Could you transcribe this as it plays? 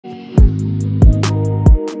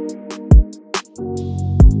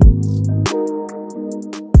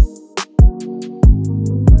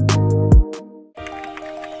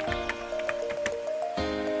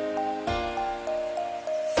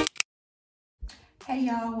Hey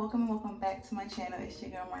y'all, welcome and welcome back to my channel. It's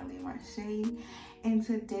your girl Marley Marche. In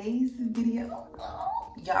today's video,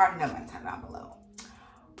 y'all already know my time down below.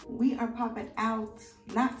 We are popping out,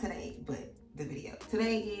 not today, but the video.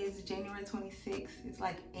 Today is January 26th. It's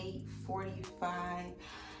like 8:45.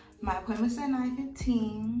 My appointment's at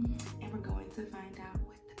 9:15, and we're going to find out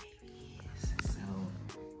what the baby is. So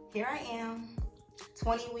here I am,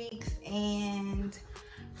 20 weeks and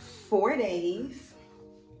 4 days.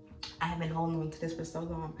 I have been holding on to this for so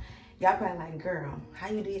long. Y'all probably like, girl, how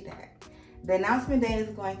you did that? The announcement day is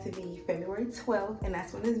going to be February 12th, and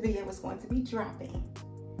that's when this video was going to be dropping.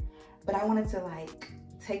 But I wanted to like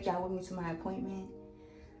take y'all with me to my appointment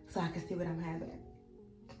so I can see what I'm having.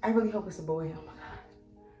 I really hope it's a boy. Oh my God.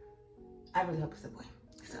 I really hope it's a boy.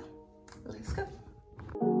 So let's go.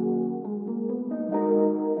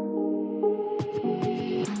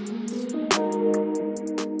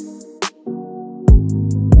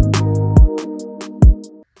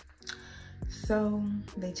 So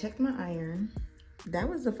they checked my iron. That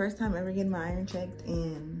was the first time ever getting my iron checked,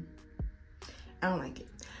 and I don't like it.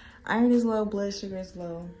 Iron is low, blood sugar is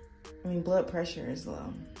low. I mean, blood pressure is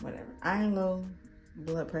low, whatever. Iron low,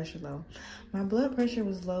 blood pressure low. My blood pressure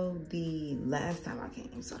was low the last time I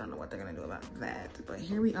came, so I don't know what they're gonna do about that. But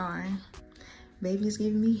here we are. Baby's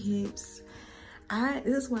giving me hips.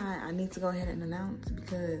 This is why I need to go ahead and announce,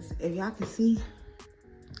 because if y'all can see,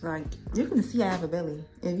 like, you're gonna see I have a belly.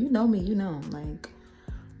 If you know me, you know, like,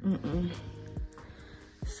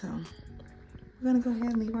 So, we're gonna go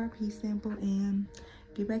ahead and leave our pee sample and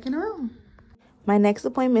get back in the room. My next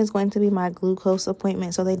appointment is going to be my glucose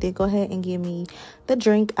appointment. So they did go ahead and give me the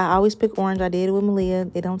drink. I always pick orange. I did it with Malia.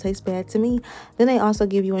 It don't taste bad to me. Then they also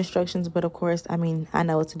give you instructions, but of course, I mean, I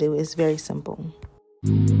know what to do. It's very simple.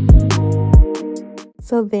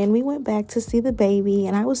 So then we went back to see the baby,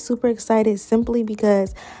 and I was super excited simply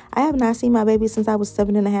because I have not seen my baby since I was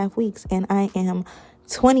 7.5 weeks, and I am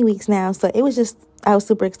 20 weeks now. So it was just, I was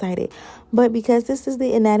super excited. But because this is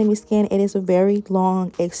the anatomy scan, it is a very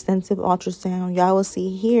long, extensive ultrasound. Y'all will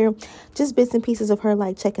see here just bits and pieces of her,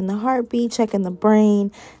 like checking the heartbeat, checking the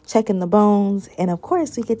brain, checking the bones. And of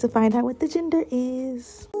course, we get to find out what the gender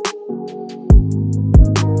is.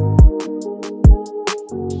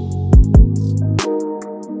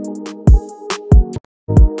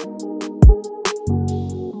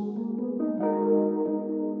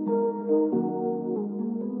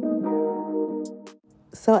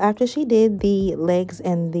 So after she did the legs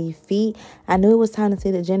and the feet, I knew it was time to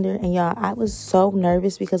see the gender. And y'all, I was so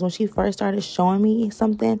nervous because when she first started showing me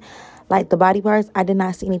something, like the body parts, I did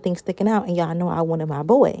not see anything sticking out. And y'all know I wanted my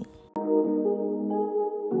boy.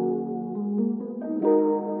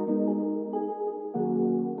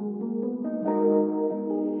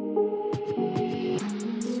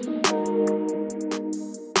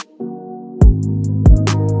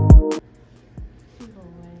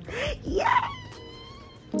 Yeah.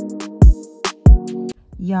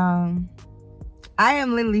 Y'all, I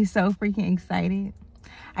am literally so freaking excited.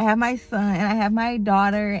 I have my son and I have my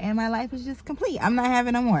daughter, and my life is just complete. I'm not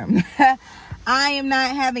having no more. I am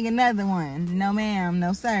not having another one. No ma'am,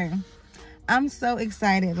 no sir. I'm so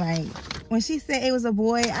excited. Like, when she said it was a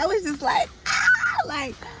boy, I was just like, ah!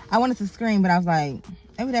 Like, I wanted to scream, but I was like,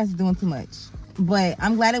 maybe that's doing too much. But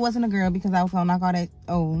I'm glad it wasn't a girl, because I was gonna knock all that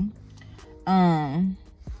old.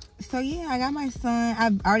 So yeah, I got my son.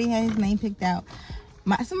 I've already had his name picked out.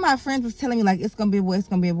 Some of my friends was telling me, like, it's gonna be a boy, it's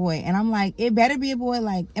gonna be a boy. And I'm like, it better be a boy.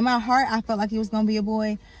 Like, in my heart, I felt like it was gonna be a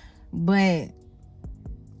boy, but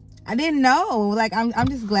I didn't know. Like, I'm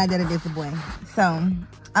just glad that it is a boy. So I'm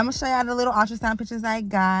gonna show y'all the little ultrasound pictures I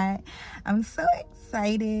got. I'm so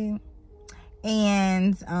excited.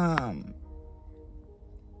 And I'm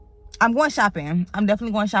going shopping. I'm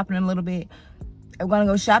definitely going shopping in a little bit. I'm gonna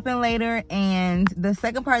go shopping later, and the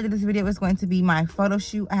second part of this video is going to be my photo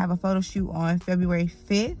shoot. I have a photo shoot on February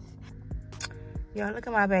 5th. Y'all, look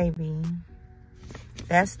at my baby.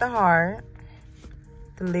 That's the heart,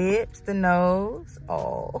 the lips, the nose.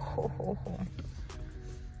 Oh,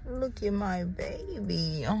 look at my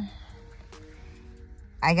baby.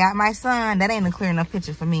 I got my son. That ain't a clear enough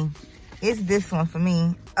picture for me. It's this one for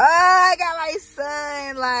me. Oh, I got my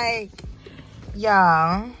son. Like,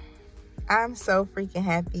 y'all, I'm so freaking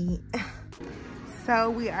happy. So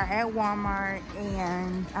we are at Walmart,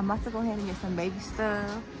 and I'm about to go ahead and get some baby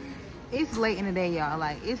stuff. It's late in the day, y'all.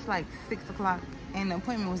 Like, it's like 6 o'clock, and the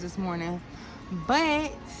appointment was this morning.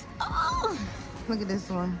 But, oh, look at this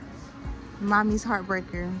one. Mommy's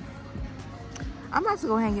Heartbreaker. I'm about to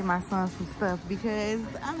go ahead and get my son some stuff because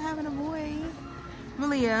I'm having a boy.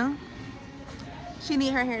 Malia, she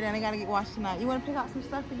need her hair done. I gotta get washed tonight. You wanna pick out some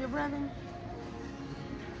stuff for your brother?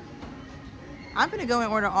 I'm gonna go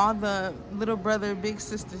and order all the little brother, big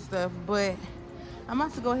sister stuff, but I'm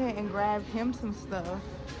about to go ahead and grab him some stuff.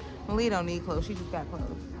 Malia don't need clothes, she just got clothes.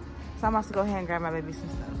 So I'm about to go ahead and grab my baby some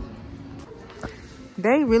stuff.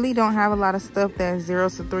 They really don't have a lot of stuff that's 0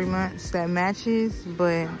 to 3 months that matches,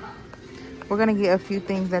 but we're gonna get a few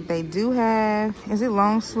things that they do have. Is it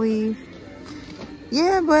long sleeve?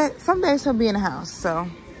 Yeah, but some days he'll be in the house, so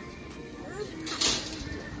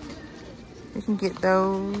we can get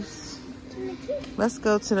those. Let's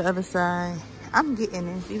go to the other side. I'm getting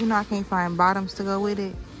this, even though I can't find bottoms to go with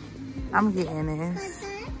it. I'm getting this.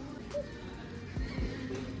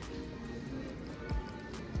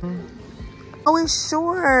 Oh, it's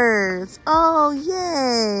shorts. Oh,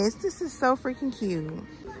 yes. This is so freaking cute.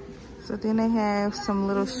 So then they have some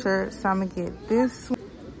little shirts. So I'm gonna get this one.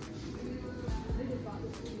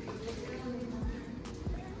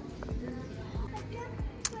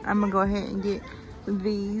 I'm gonna go ahead and get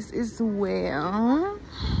these as well.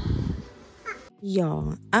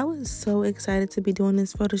 Y'all, I was so excited to be doing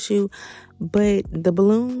this photo shoot, but the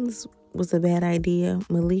balloons was a bad idea.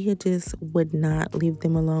 Malia just would not leave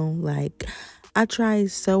them alone. Like, I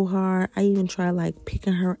tried so hard. I even tried like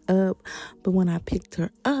picking her up, but when I picked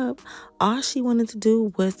her up, all she wanted to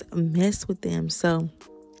do was mess with them. So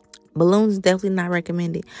balloons definitely not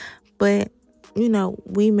recommended, but you know,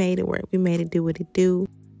 we made it work. We made it do what it do.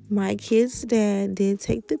 My kid's dad did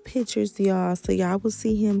take the pictures, y'all, so y'all will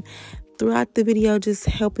see him throughout the video just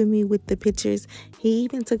helping me with the pictures. He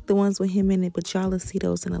even took the ones with him in it, but y'all will see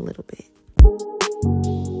those in a little bit.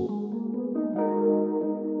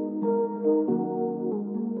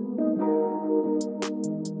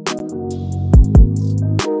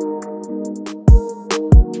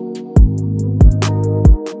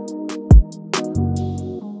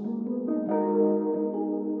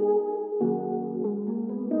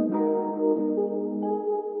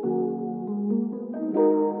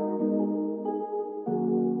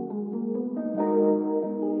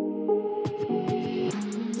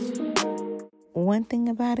 One thing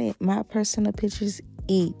about it, my personal pictures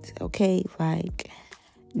eat, okay? Like,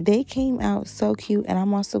 they came out so cute, and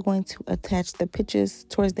I'm also going to attach the pictures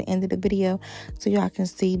towards the end of the video so y'all can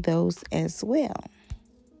see those as well.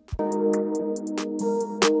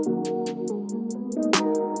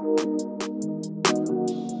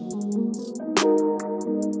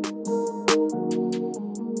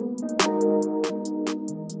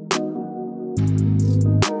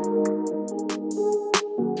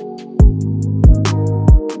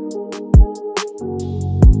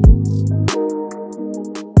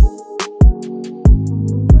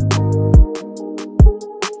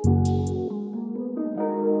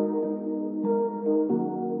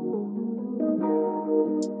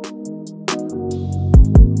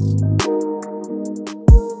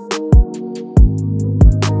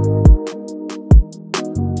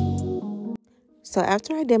 So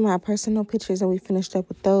after I did my personal pictures and we finished up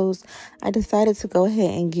with those, I decided to go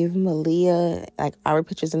ahead and give Malia, like, our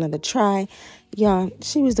pictures another try. Y'all,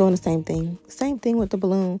 she was doing the same thing. Same thing with the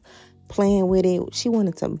balloon, playing with it. She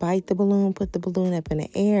wanted to bite the balloon, put the balloon up in the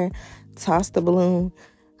air, toss the balloon.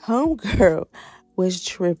 Homegirl was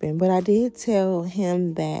tripping. But I did tell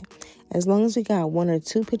him that as long as we got 1 or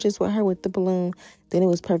 2 pictures with her with the balloon, then it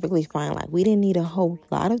was perfectly fine. Like, we didn't need a whole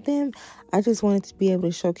lot of them. I just wanted to be able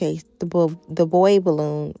to showcase the boy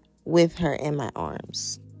balloon with her in my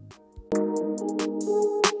arms.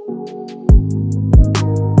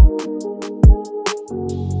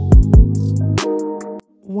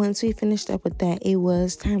 Once we finished up with that, it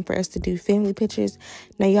was time for us to do family pictures.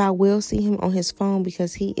 Now, y'all will see him on his phone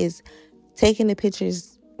because he is taking the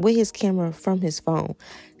pictures with his camera from his phone.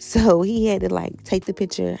 So he had to like take the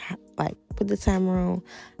picture, like put the timer on,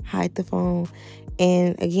 hide the phone.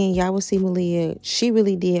 And again, y'all will see Malia. She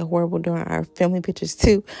really did horrible during our family pictures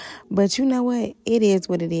too. But you know what? It is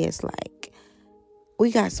what it is. Like, we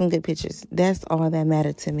got some good pictures. That's all that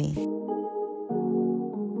mattered to me.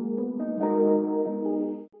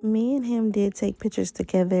 Me and him did take pictures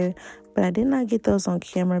together, but I did not get those on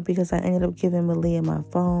camera because I ended up giving Malia my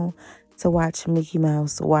phone to watch Mickey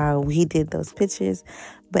Mouse while we did those pictures.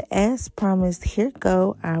 But as promised, here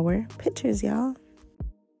go our pictures, y'all.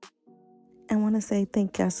 I want to say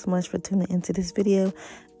thank y'all so much for tuning into this video.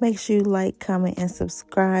 Make sure you like, comment, and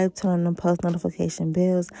subscribe. Turn on the post notification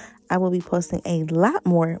bells. I will be posting a lot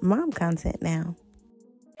more mom content now.